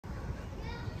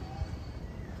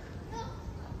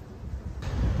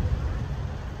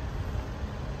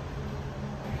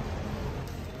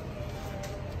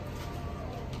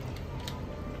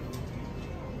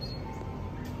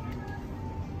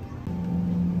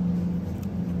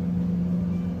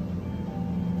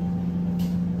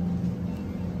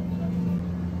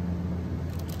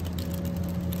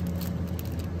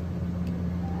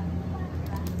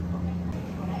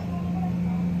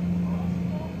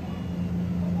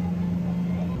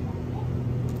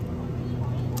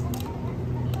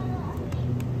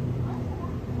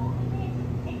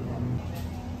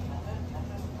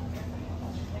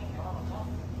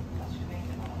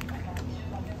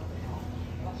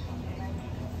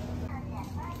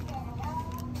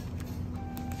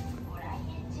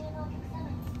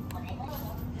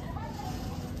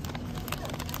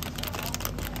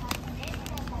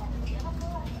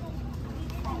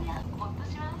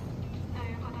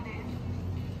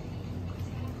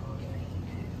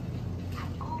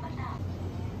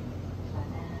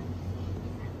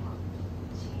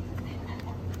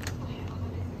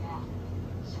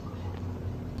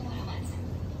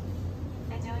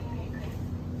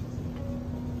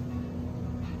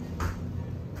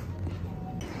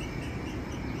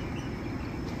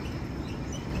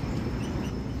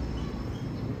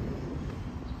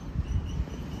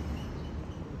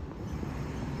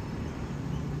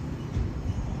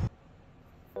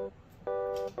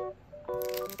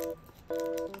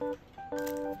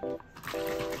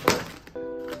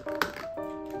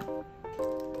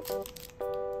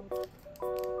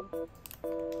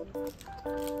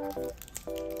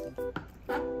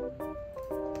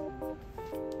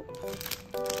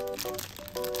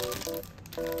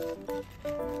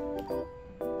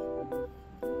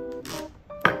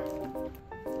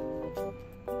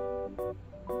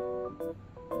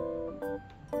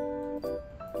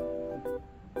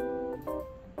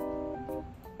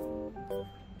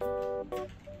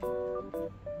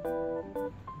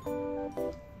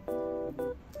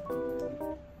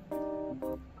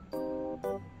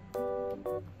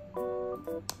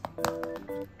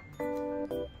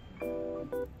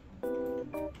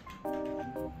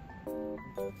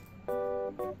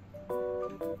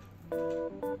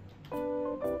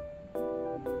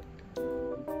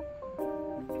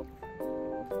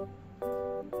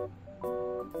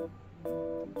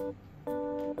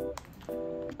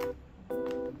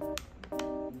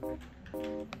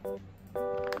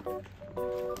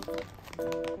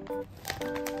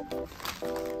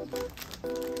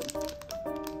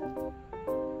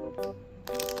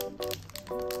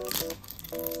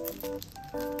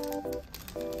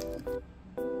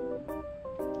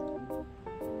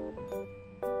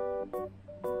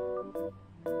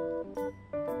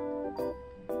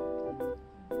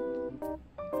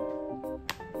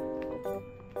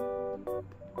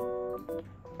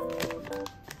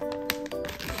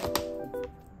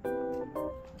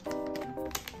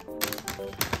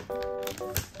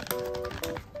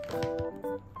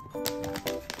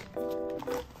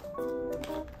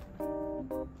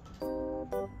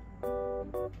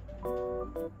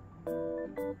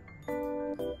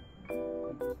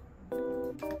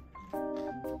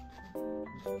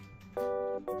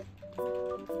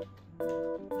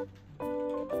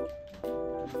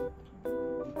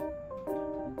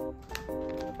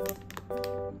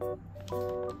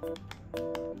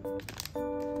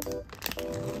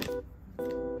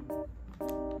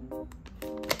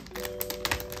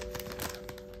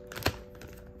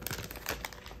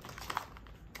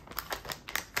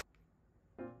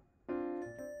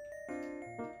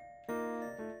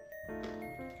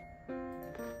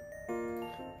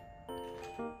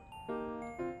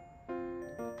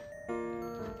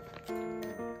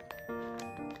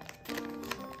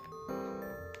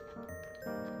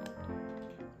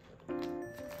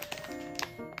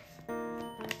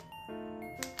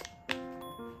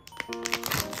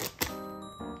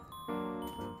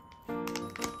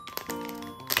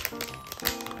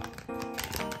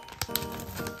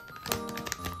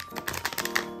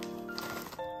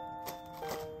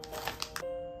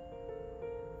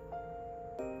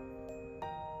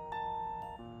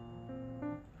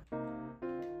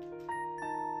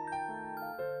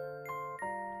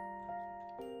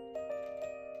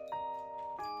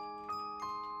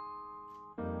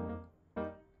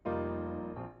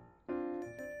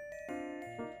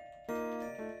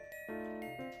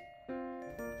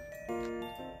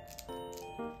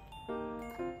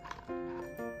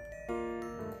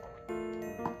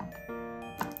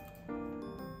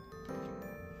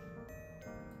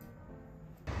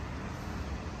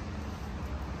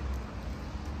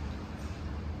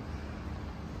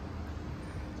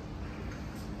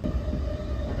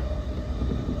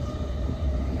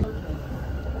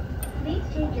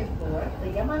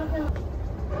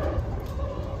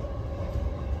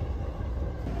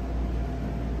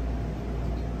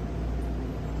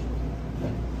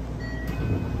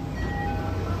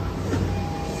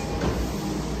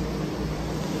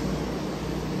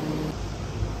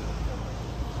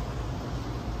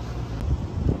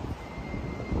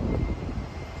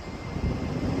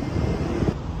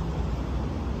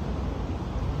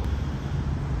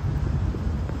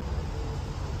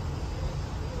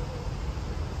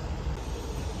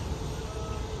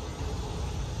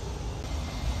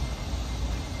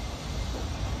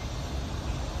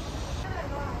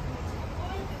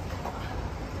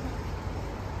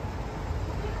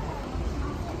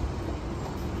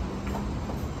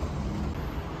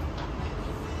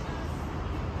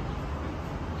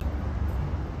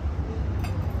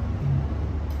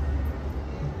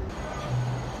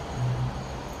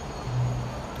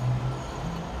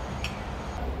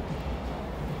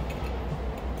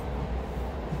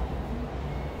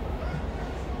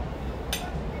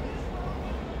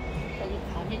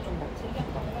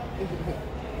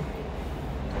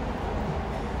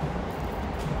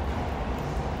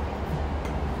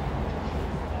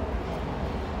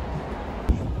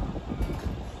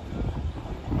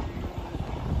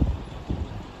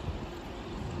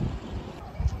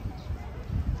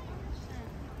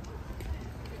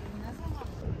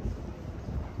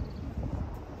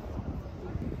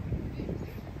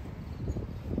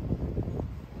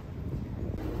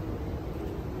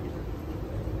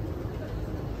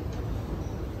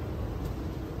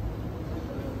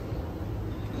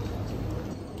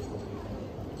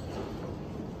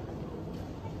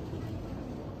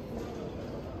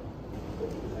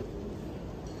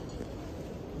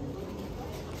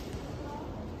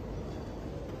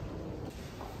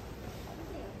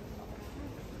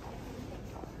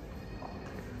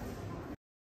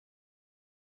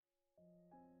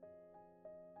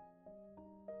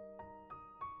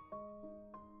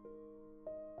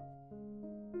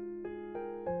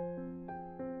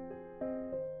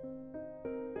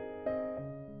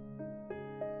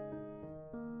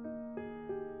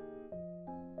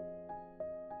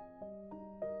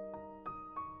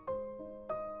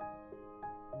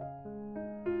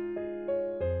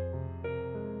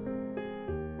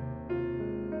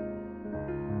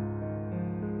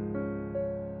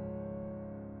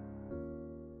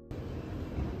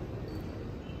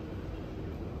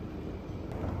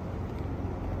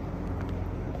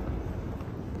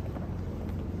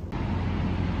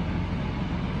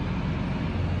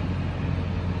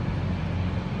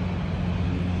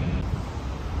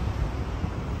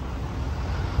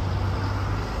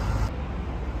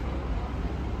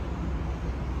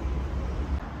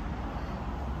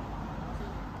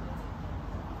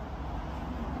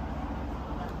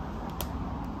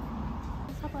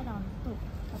卵とバ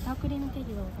タークリームケー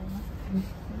キがございます。何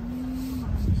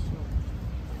でしょう。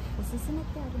おすすめっ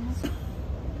てありますか？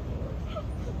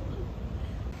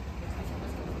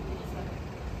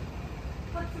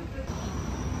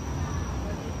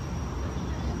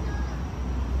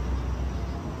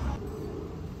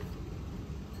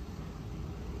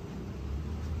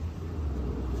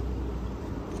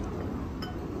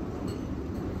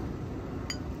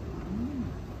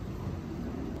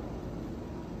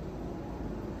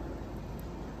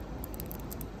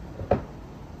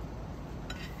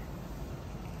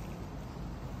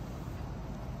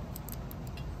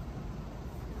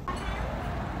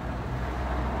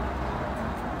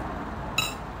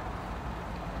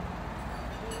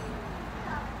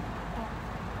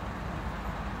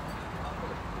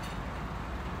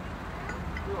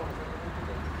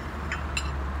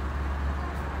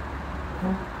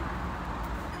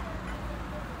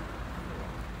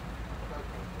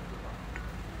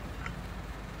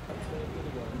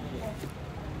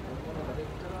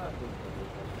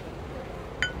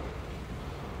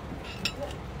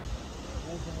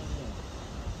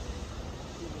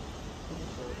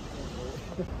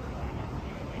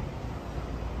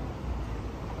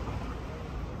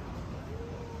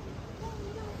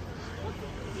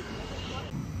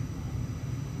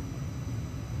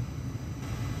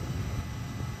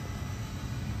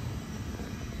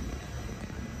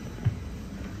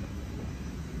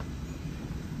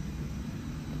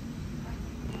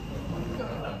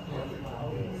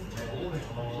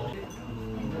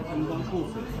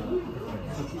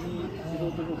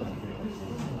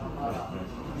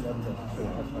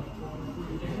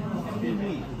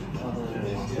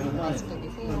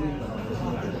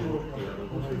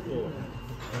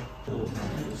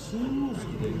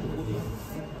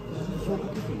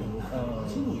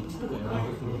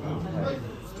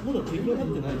まだ提供になっ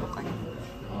てないのか。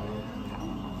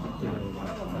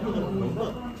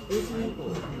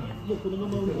もうこのま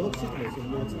まワークシートのその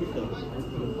まま作った使わ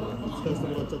せて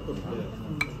もらっちゃったので、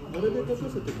あれで書か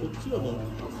せてこっちはまあ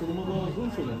そのまま文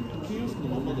章のキースの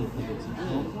ままの形で、ま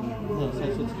あ、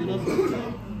最初作らせて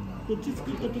こっち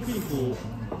作った時にこうって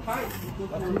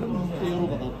やろう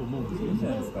かなと思うんですけど、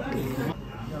皆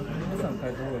さん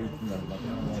変えた方がいいってなるかと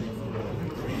思うんで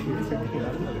すけど、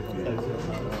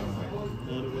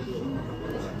なるほど。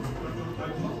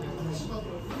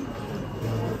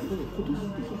今年って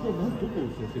そこはどこを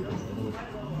先生と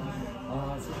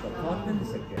ああ、そっか、変わってんで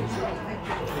したっけ？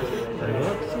誰が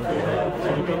その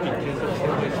時に検索してお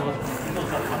願いします。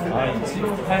一応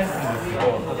返すんですけ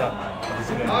ど、ただ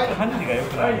私が管理が良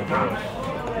くないので、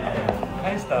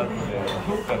返した後で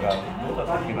評価がどうだっ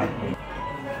たっけなって。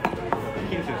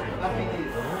金先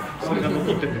生、それが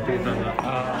残っててデータが。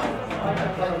す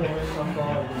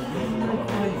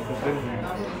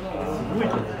ごい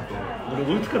と思って。俺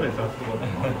追いつかないさ、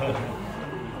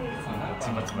ち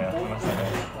まちまやってましたね。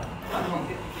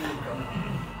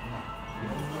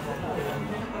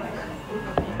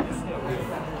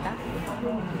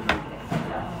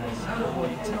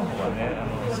1の方はね、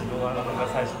指導が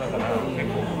最初だから結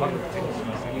構うまくチェックし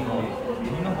ましたけど、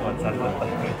2の方はザルだった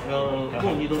ので。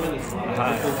もう2度目ですね。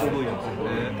はい。すごいやつね。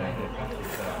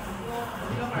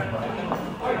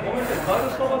ガー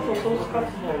ルソースとソースカ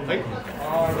ツ丼。はい。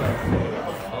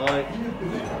はい。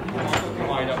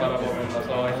間からごめんなさい。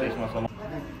失礼します。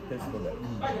テストで。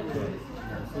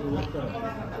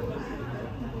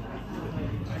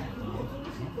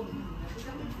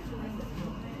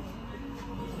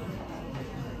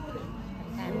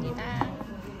감사합니다.